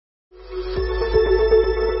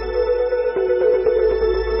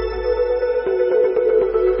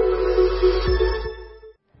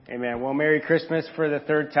Well, Merry Christmas for the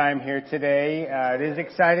third time here today. It is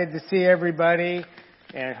excited to see everybody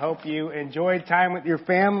and hope you enjoyed time with your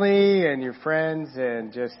family and your friends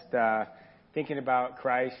and just thinking about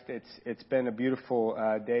Christ. It's been a beautiful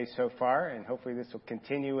day so far, and hopefully this will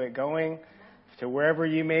continue it going to wherever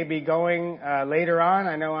you may be going later on.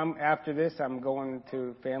 I know after this I'm going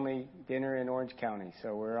to family dinner in Orange County,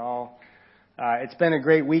 so we're all. It's been a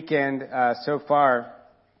great weekend so far.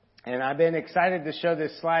 And I've been excited to show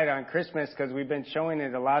this slide on Christmas because we've been showing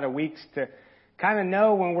it a lot of weeks to kind of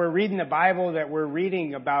know when we're reading the Bible that we're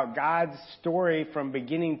reading about God's story from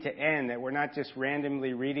beginning to end, that we're not just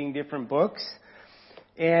randomly reading different books.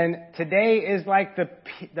 And today is like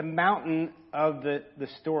the mountain of the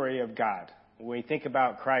story of God. When we think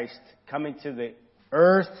about Christ coming to the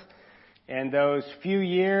earth and those few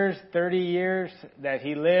years, 30 years that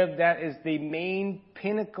he lived, that is the main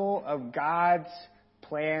pinnacle of God's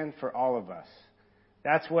plan for all of us.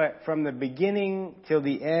 That's what, from the beginning till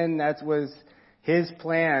the end, that was his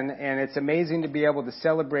plan, and it's amazing to be able to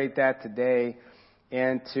celebrate that today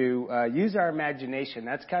and to use our imagination.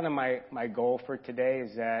 That's kind of my goal for today,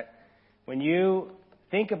 is that when you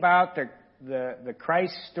think about the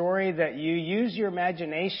Christ story, that you use your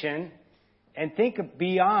imagination and think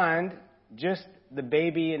beyond just the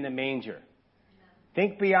baby in the manger.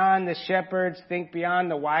 Think beyond the shepherds, think beyond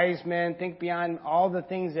the wise men, think beyond all the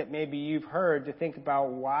things that maybe you've heard, to think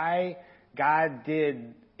about why God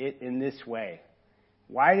did it in this way.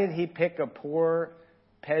 Why did he pick a poor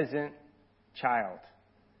peasant child?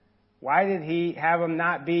 Why did he have him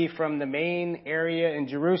not be from the main area in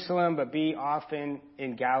Jerusalem, but be often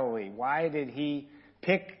in Galilee? Why did he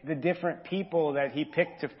pick the different people that he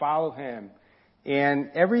picked to follow him?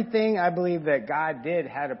 And everything I believe that God did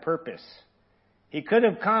had a purpose. He could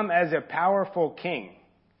have come as a powerful king.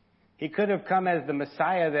 He could have come as the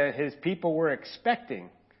Messiah that his people were expecting.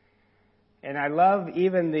 And I love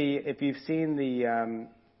even if you've seen the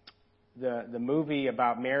movie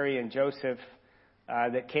about Mary and Joseph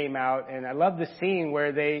that came out, and I love the scene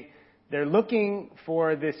where they're looking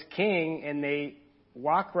for this king and they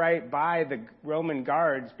walk right by the Roman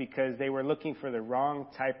guards because they were looking for the wrong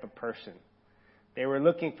type of person. They were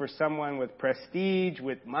looking for someone with prestige,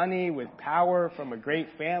 with money, with power, from a great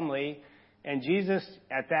family. And Jesus,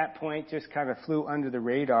 at that point, just kind of flew under the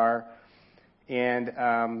radar. And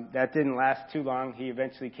that didn't last too long. He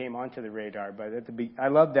eventually came onto the radar. But I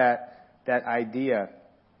love that idea.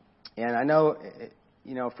 And I know,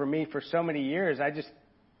 for me, for so many years, I just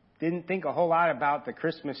didn't think a whole lot about the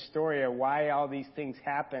Christmas story or why all these things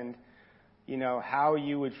happened. How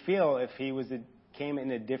you would feel if he came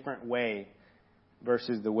in a different way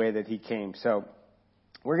versus the way that he came. So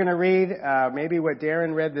we're going to read maybe what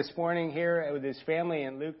Darren read this morning here with his family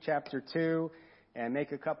in Luke chapter 2 and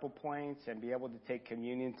make a couple points and be able to take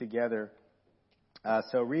communion together.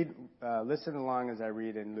 So listen along as I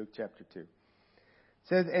read in Luke chapter 2. It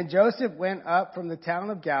says, "And Joseph went up from the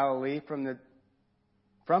town of Galilee, from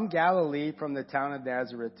Galilee from the town of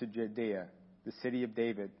Nazareth to Judea, the city of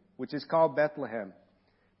David, which is called Bethlehem,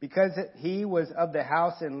 because he was of the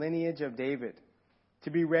house and lineage of David, to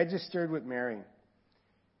be registered with Mary,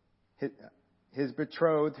 his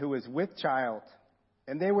betrothed, who was with child.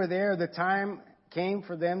 And they were there. The time came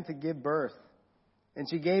for them to give birth. And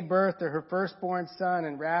she gave birth to her firstborn son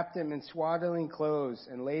and wrapped him in swaddling clothes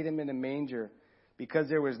and laid him in a manger, because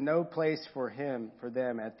there was no place for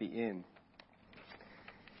them at the inn."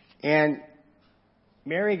 And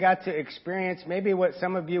Mary got to experience maybe what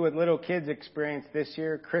some of you with little kids experienced this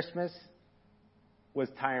year. Christmas was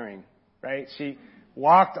tiring, right? She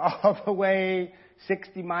walked all the way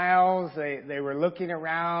 60 miles. They were looking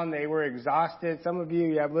around. They were exhausted. Some of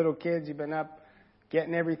you have little kids. You've been up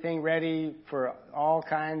getting everything ready for all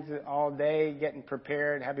kinds all day, getting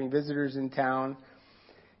prepared, having visitors in town.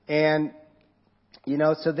 And,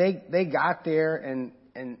 so they got there and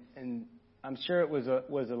I'm sure it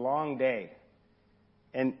was a long day.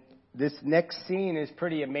 And this next scene is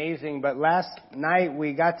pretty amazing. But last night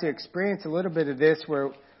we got to experience a little bit of this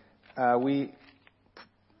where we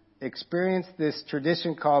experienced this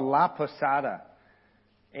tradition called La Posada,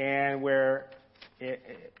 and where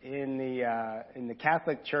in the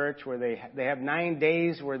Catholic Church, where they have 9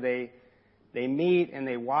 days where they meet and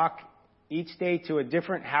they walk each day to a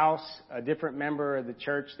different house, a different member of the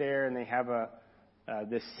church there, and they have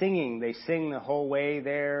this singing. They sing the whole way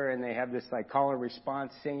there, and they have this like call and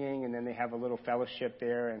response singing, and then they have a little fellowship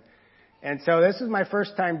there. And so this is my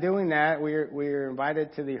first time doing that. We were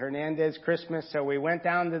invited to the Hernandez Christmas, so we went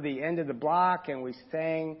down to the end of the block and we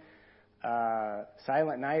sang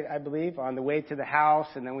Silent Night, I believe, on the way to the house,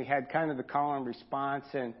 and then we had kind of the call and response.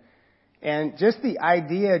 And just the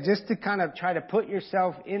idea, just to kind of try to put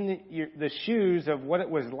yourself in the shoes of what it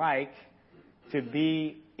was like to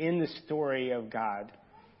be in the story of God.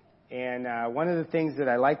 And one of the things that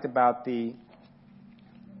I liked about the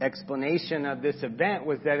explanation of this event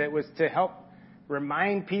was that it was to help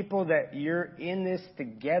remind people that you're in this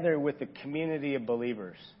together with a community of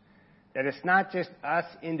believers. That it's not just us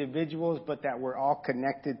individuals, but that we're all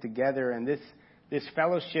connected together. And this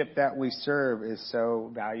fellowship that we serve is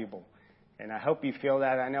so valuable. And I hope you feel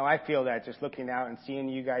that. I know I feel that just looking out and seeing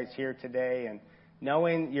you guys here today and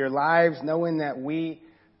knowing your lives, knowing that we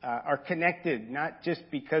are connected, not just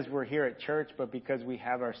because we're here at church, but because we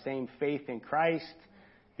have our same faith in Christ,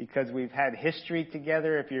 because we've had history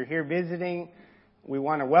together. If you're here visiting, we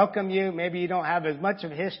want to welcome you. Maybe you don't have as much of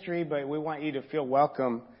history, but we want you to feel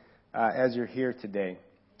welcome as you're here today.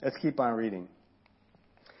 Let's keep on reading.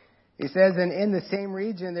 He says, and in the same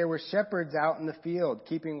region there were shepherds out in the field,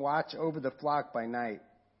 keeping watch over the flock by night.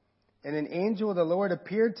 And an angel of the Lord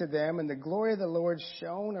appeared to them, and the glory of the Lord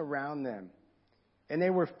shone around them. And they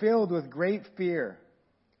were filled with great fear.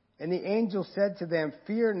 And the angel said to them,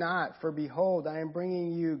 fear not, for behold, I am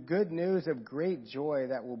bringing you good news of great joy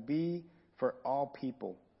that will be for all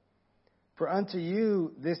people. For unto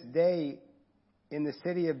you this day in the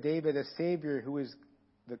city of David a Savior who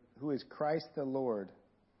is Christ the Lord.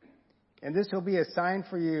 And this will be a sign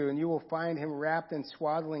for you, and you will find him wrapped in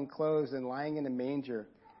swaddling clothes and lying in a manger.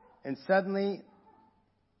 And suddenly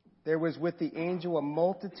there was with the angel a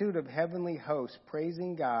multitude of heavenly hosts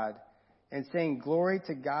praising God and saying, glory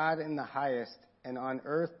to God in the highest, and on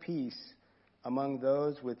earth peace among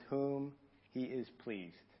those with whom he is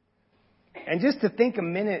pleased. And just to think a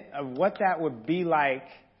minute of what that would be like,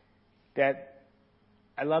 that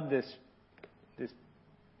I love this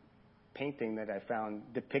painting that I found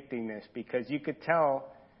depicting this, because you could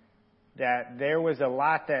tell that there was a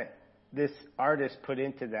lot that this artist put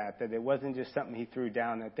into that it wasn't just something he threw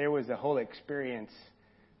down, that there was a whole experience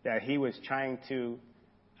that he was trying to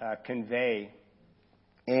convey.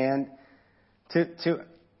 And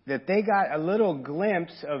that they got a little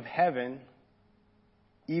glimpse of heaven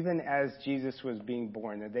even as Jesus was being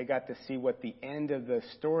born, that they got to see what the end of the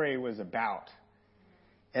story was about.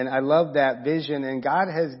 And I love that vision. And God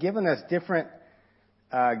has given us different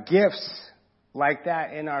gifts like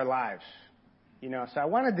that in our lives. You know, so I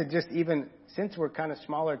wanted to just even, since we're kind of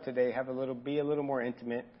smaller today, be a little more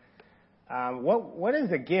intimate. What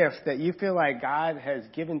is a gift that you feel like God has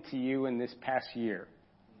given to you in this past year?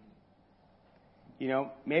 You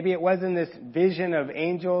know, maybe it wasn't this vision of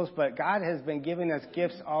angels, but God has been giving us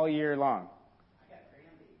gifts all year long.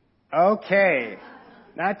 Okay.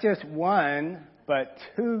 Not just one, but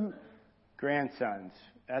 2 grandsons.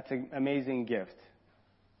 That's an amazing gift.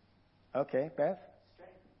 Okay, Beth?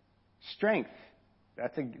 Strength.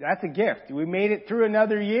 That's a gift. We made it through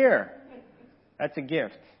another year. That's a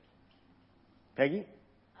gift. Peggy?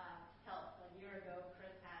 Health. A year ago,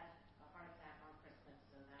 Chris had a heart attack on Christmas,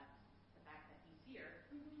 so that's the fact that he's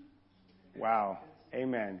here. Wow.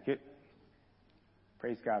 Amen. Good.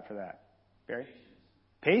 Praise God for that. Barry?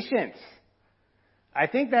 Patience. I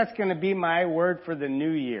think that's going to be my word for the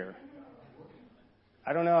new year.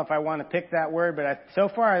 I don't know if I want to pick that word, but so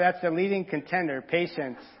far that's the leading contender,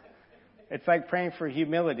 patience. It's like praying for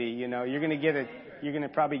humility, you know. You're going to get it. You're going to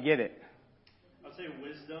probably get it. I'll say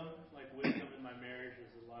wisdom. Like wisdom in my marriage.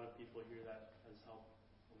 There's a lot of people here that has helped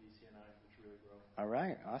Alicia and I to really grow. All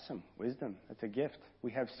right. Awesome. Wisdom. That's a gift.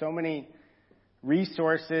 We have so many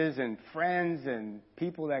resources and friends and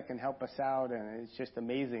people that can help us out, and it's just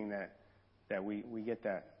amazing that we get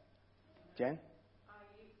that. Jen?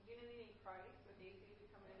 Unity in Christ with AC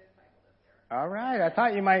becoming a disciple this year. All right. I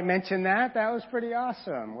thought you might mention that. That was pretty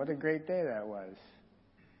awesome. What a great day that was.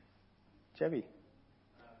 Chevy?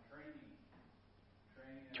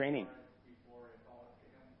 Training. Before it all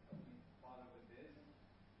became father with this,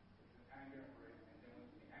 it's an anger for it, and then when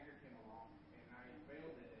the anger came along, and I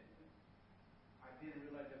failed at it, I didn't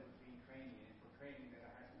realize that was being training, and for training that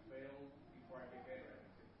I had to fail before I get better,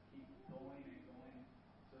 and to keep going and going.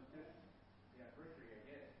 So just the adversity, I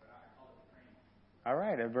get it, but I call it training. All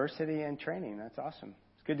right, adversity and training. That's awesome.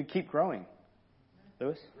 It's good to keep growing.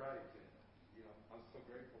 Lewis? Gratitude. You know, I'm so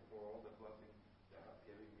grateful for all the blessings that have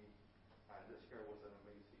given me. This year was an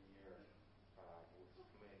amazing year with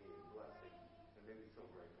many blessings, and made me so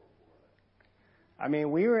grateful for it. I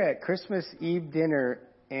mean, we were at Christmas Eve dinner,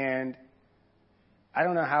 and I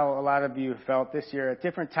don't know how a lot of you felt this year. At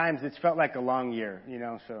different times, it's felt like a long year, you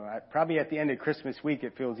know. So probably at the end of Christmas week,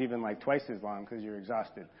 it feels even like twice as long because you're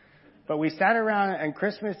exhausted. But we sat around on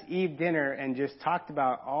Christmas Eve dinner and just talked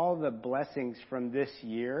about all the blessings from this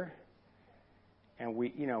year. And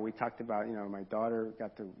we talked about, my daughter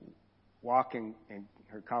got to walk in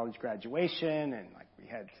her college graduation, and like we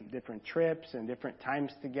had some different trips and different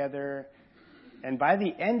times together. And by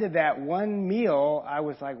the end of that one meal, I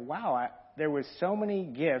was like, wow, there was so many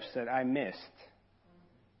gifts that I missed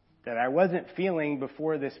that I wasn't feeling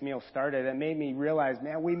before this meal started. It made me realize,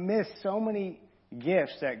 man, we miss so many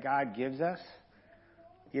gifts that God gives us.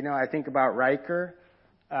 I think about Riker,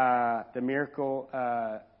 the miracle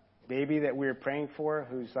baby that we were praying for,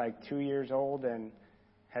 who's like 2 years old and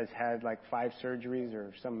has had like 5 surgeries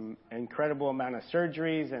or some incredible amount of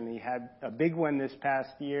surgeries. And he had a big one this past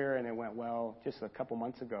year, and it went well just a couple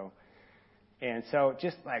months ago. And so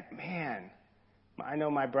just like, man, I know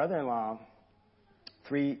my brother-in-law,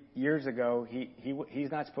 3 years ago,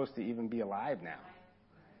 he's not supposed to even be alive now.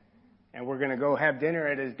 And we're going to go have dinner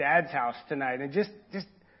at his dad's house tonight. And just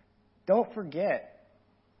don't forget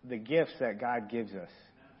the gifts that God gives us.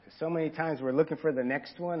 So many times we're looking for the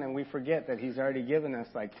next one, and we forget that he's already given us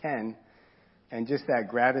like 10. And just that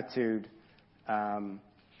gratitude. And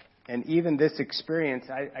even this experience,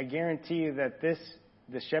 I guarantee you that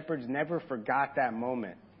the shepherds never forgot that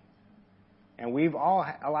moment. And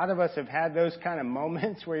a lot of us have had those kind of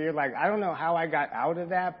moments where you're like, I don't know how I got out of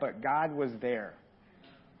that, but God was there.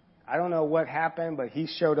 I don't know what happened, but he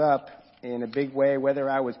showed up in a big way, whether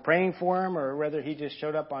I was praying for him or whether he just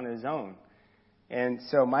showed up on his own. And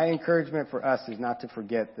so my encouragement for us is not to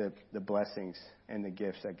forget the blessings and the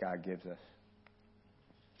gifts that God gives us.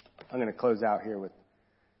 I'm going to close out here with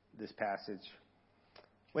this passage.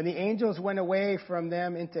 When the angels went away from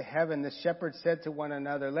them into heaven, the shepherds said to one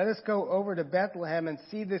another, "Let us go over to Bethlehem and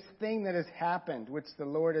see this thing that has happened, which the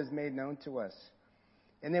Lord has made known to us."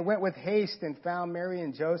 And they went with haste and found Mary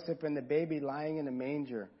and Joseph and the baby lying in a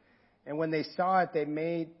manger. And when they saw it, they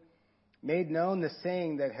made known the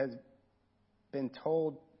saying that has been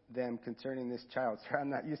told them concerning this child. Sorry, I'm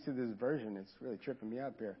not used to this version. It's really tripping me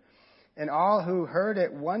up here. And all who heard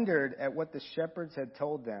it wondered at what the shepherds had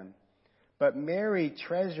told them. But Mary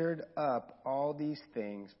treasured up all these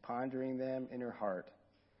things, pondering them in her heart.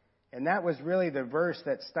 And that was really the verse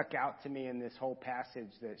that stuck out to me in this whole passage,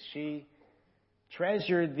 that she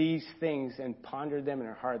treasured these things and pondered them in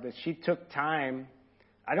her heart, that she took time.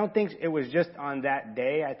 I don't think it was just on that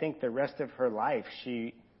day. I think the rest of her life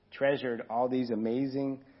she treasured all these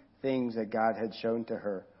amazing things that God had shown to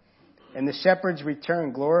her. And the shepherds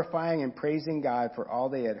returned, glorifying and praising God for all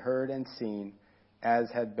they had heard and seen,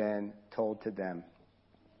 as had been told to them.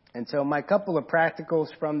 And so my couple of practicals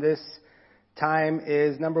from this time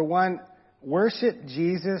is, number one, worship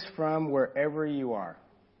Jesus from wherever you are.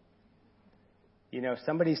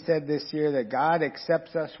 Somebody said this year that God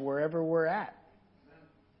accepts us wherever we're at.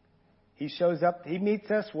 He shows up, he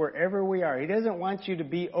meets us wherever we are. He doesn't want you to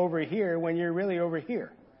be over here when you're really over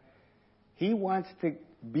here. He wants to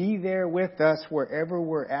be there with us wherever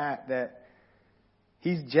we're at, that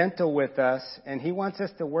he's gentle with us, and he wants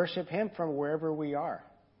us to worship him from wherever we are.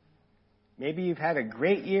 Maybe you've had a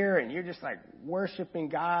great year and you're just like worshiping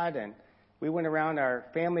God, and we went around our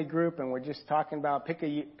family group and we're just talking about pick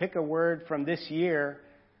a word from this year,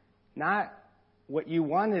 not what you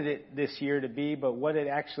wanted it this year to be, but what it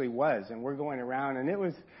actually was. And we're going around, and it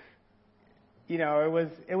was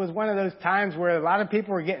one of those times where a lot of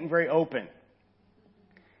people were getting very open.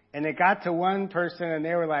 And it got to one person, and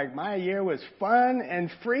they were like, "My year was fun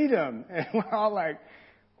and freedom." And we're all like,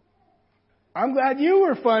 "I'm glad you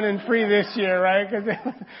were fun and free this year," right?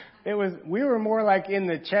 Because we were more like in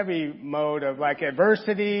the Chevy mode of like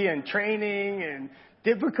adversity and training and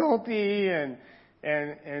difficulty and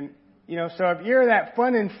so if you're that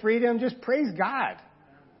fun and freedom, just praise God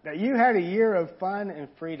that you had a year of fun and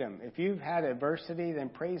freedom. If you've had adversity, then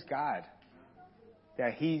praise God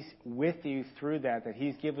that he's with you through that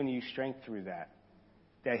he's given you strength through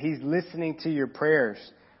that he's listening to your prayers.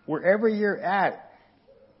 Wherever you're at,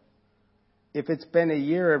 if it's been a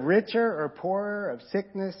year of richer or poorer, of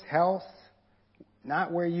sickness, health,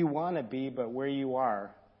 not where you want to be, but where you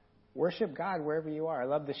are, worship God wherever you are. I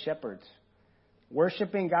love the shepherds.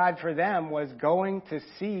 Worshiping God for them was going to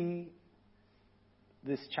see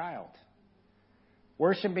this child.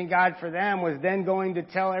 Worshiping God for them was then going to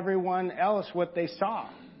tell everyone else what they saw,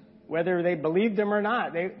 whether they believed him or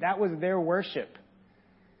not. That was their worship.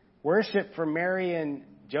 Worship for Mary and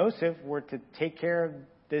Joseph were to take care of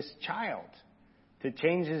this child, to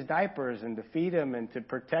change his diapers and to feed him and to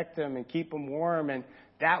protect him and keep him warm. And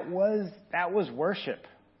that was worship.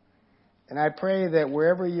 And I pray that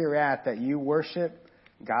wherever you're at, that you worship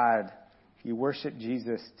God. You worship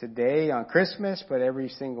Jesus today on Christmas, but every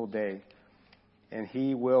single day. And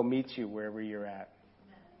he will meet you wherever you're at.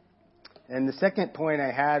 And the second point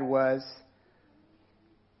I had was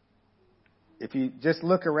if you just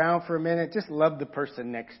look around for a minute, just love the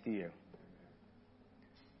person next to you.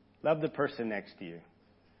 Love the person next to you.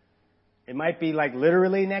 It might be like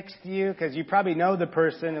literally next to you, because you probably know the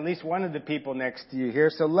person, at least one of the people next to you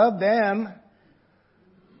here. So love them.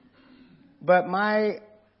 But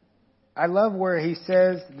I love where he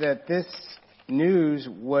says that this news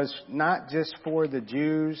was not just for the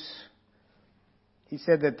Jews. He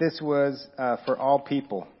said that this was for all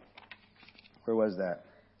people. Where was that?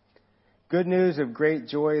 Good news of great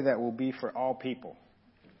joy that will be for all people.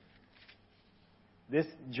 This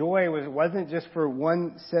joy wasn't just for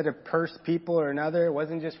one set of people or another. It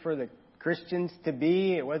wasn't just for the Christians to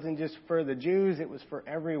be. It wasn't just for the Jews. It was for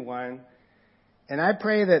everyone. And I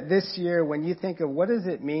pray that this year, when you think of what does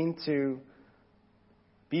it mean to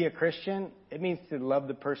be a Christian, it means to love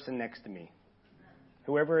the person next to me,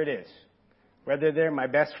 whoever it is. Whether they're my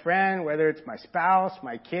best friend, whether it's my spouse,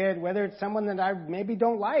 my kid, whether it's someone that I maybe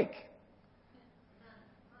don't like.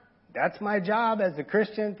 That's my job as a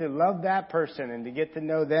Christian, to love that person and to get to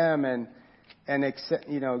know them and accept,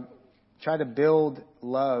 try to build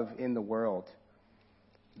love in the world.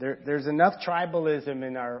 There's enough tribalism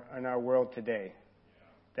in our world today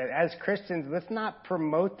that as Christians, let's not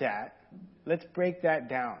promote that. Let's break that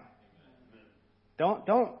down.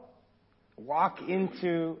 Don't walk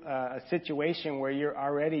into a situation where you're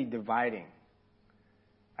already dividing.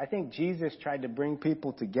 I think Jesus tried to bring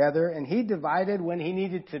people together, and he divided when he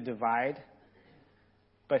needed to divide.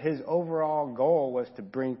 But his overall goal was to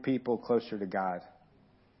bring people closer to God,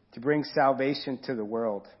 to bring salvation to the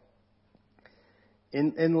world.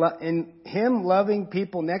 In him loving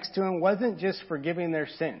people next to him wasn't just forgiving their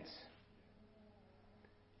sins.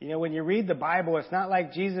 When you read the Bible, it's not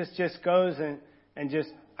like Jesus just goes and just,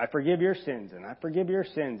 I forgive your sins, and I forgive your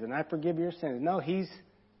sins, and I forgive your sins. No, he's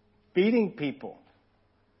feeding people.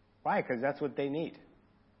 Why? Because that's what they need.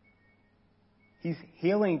 He's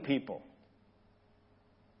healing people.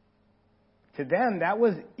 To them, that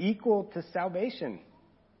was equal to salvation.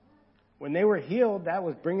 When they were healed, that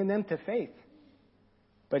was bringing them to faith.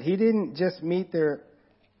 But he didn't just meet their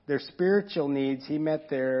spiritual needs. He met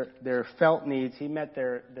their felt needs. He met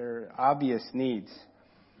their obvious needs.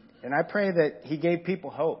 And I pray that he gave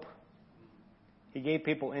people hope. He gave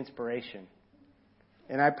people inspiration.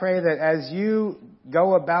 And I pray that as you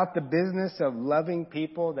go about the business of loving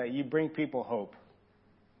people, that you bring people hope.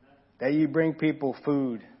 That you bring people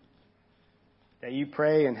food. That you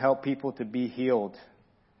pray and help people to be healed.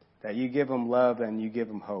 That you give them love and you give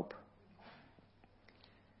them hope.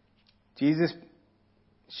 Jesus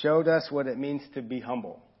showed us what it means to be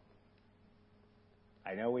humble.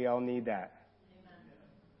 I know we all need that.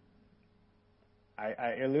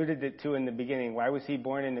 I alluded it to in the beginning. Why was he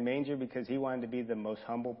born in the manger? Because he wanted to be the most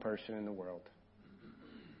humble person in the world.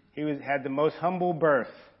 He had the most humble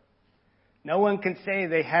birth. No one can say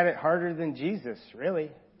they had it harder than Jesus,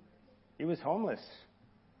 really. He was homeless.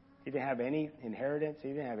 He didn't have any inheritance. He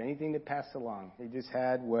didn't have anything to pass along. He just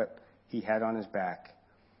had what he had on his back.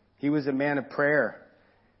 He was a man of prayer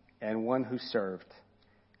and one who served.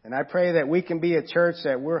 And I pray that we can be a church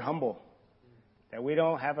that we're humble, that we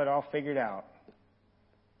don't have it all figured out.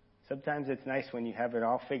 Sometimes it's nice when you have it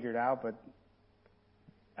all figured out, but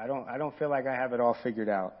I don't feel like I have it all figured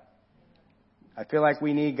out. I feel like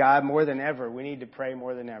we need God more than ever. We need to pray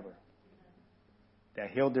more than ever.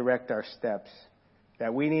 That he'll direct our steps.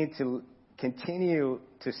 That we need to continue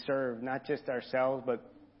to serve, not just ourselves, but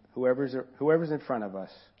whoever's in front of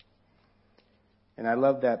us. And I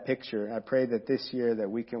love that picture. I pray that this year that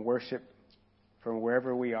we can worship from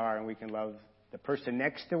wherever we are and we can love the person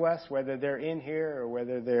next to us, whether they're in here or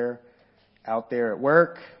whether they're out there at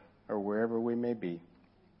work or wherever we may be.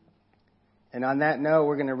 And on that note,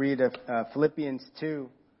 we're going to read Philippians 2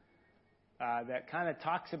 that kind of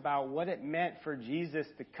talks about what it meant for Jesus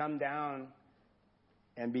to come down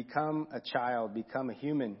and become a child, become a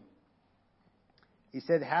human. He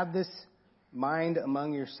said, have this mind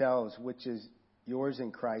among yourselves, which is yours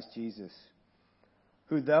in Christ Jesus,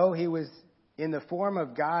 who though he was in the form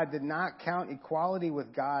of God, did not count equality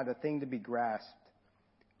with God a thing to be grasped,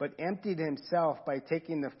 but emptied himself by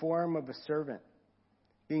taking the form of a servant,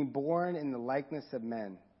 being born in the likeness of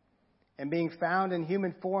men. And being found in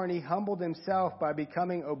human form, he humbled himself by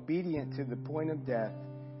becoming obedient to the point of death,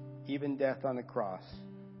 even death on the cross.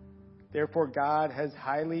 Therefore God has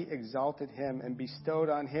highly exalted him and bestowed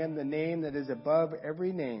on him the name that is above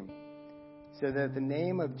every name, so that the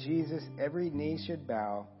name of Jesus every knee should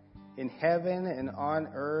bow, in heaven and on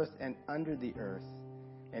earth and under the earth,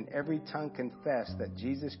 and every tongue confess that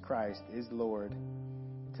Jesus Christ is Lord,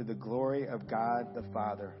 to the glory of God the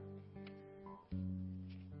Father.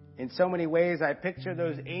 In so many ways, I picture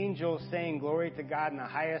those angels saying glory to God in the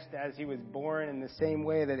highest as he was born, in the same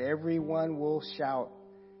way that everyone will shout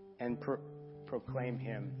and proclaim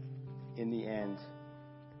him in the end.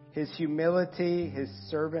 His humility, his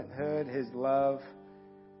servanthood, his love,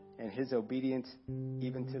 and his obedience,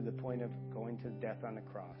 even to the point of going to death on the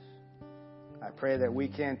cross. I pray that we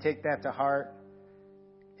can take that to heart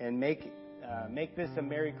and make this a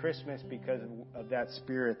Merry Christmas because of that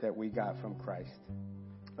spirit that we got from Christ.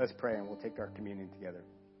 Let's pray and we'll take our communion together.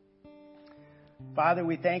 Father,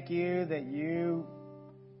 we thank you that you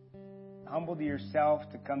humbled yourself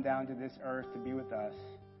to come down to this earth to be with us.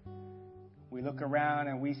 We look around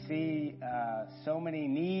and we see so many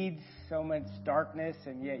needs, so much darkness,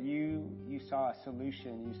 and yet you saw a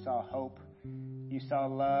solution. You saw hope. You saw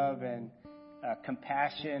love and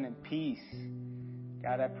compassion and peace.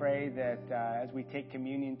 God, I pray that as we take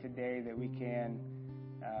communion today, that we can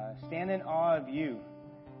stand in awe of you,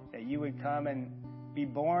 that you would come and be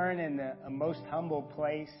born in a most humble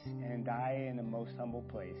place and die in a most humble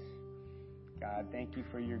place. God, thank you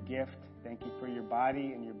for your gift. Thank you for your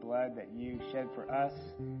body and your blood that you shed for us.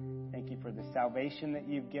 Thank you for the salvation that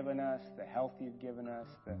you've given us, the health you've given us,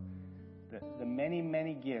 the many,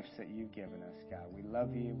 many gifts that you've given us, God. We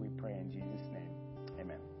love you. We pray in Jesus' name.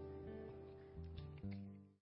 Amen.